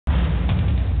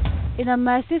In a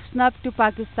massive snub to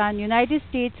Pakistan, United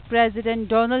States President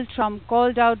Donald Trump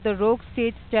called out the rogue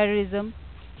state's terrorism.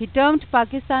 He termed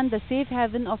Pakistan the safe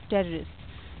haven of terrorists.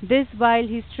 This while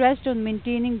he stressed on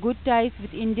maintaining good ties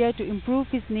with India to improve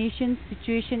his nation's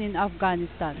situation in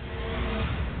Afghanistan.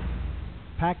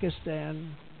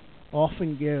 Pakistan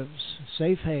often gives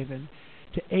safe haven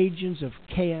to agents of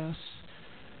chaos,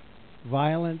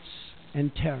 violence,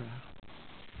 and terror.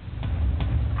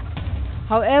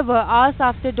 However, hours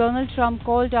after Donald Trump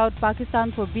called out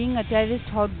Pakistan for being a terrorist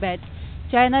hotbed,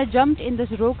 China jumped in the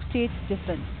rogue state's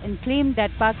defense and claimed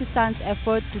that Pakistan's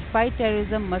effort to fight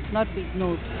terrorism must not be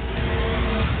ignored.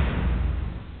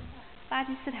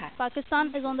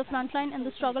 Pakistan is on the front line in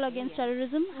the struggle against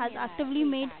terrorism, has actively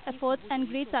made efforts and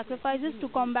great sacrifices to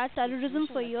combat terrorism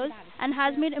for years, and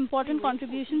has made important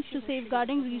contributions to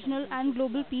safeguarding regional and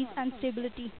global peace and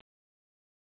stability.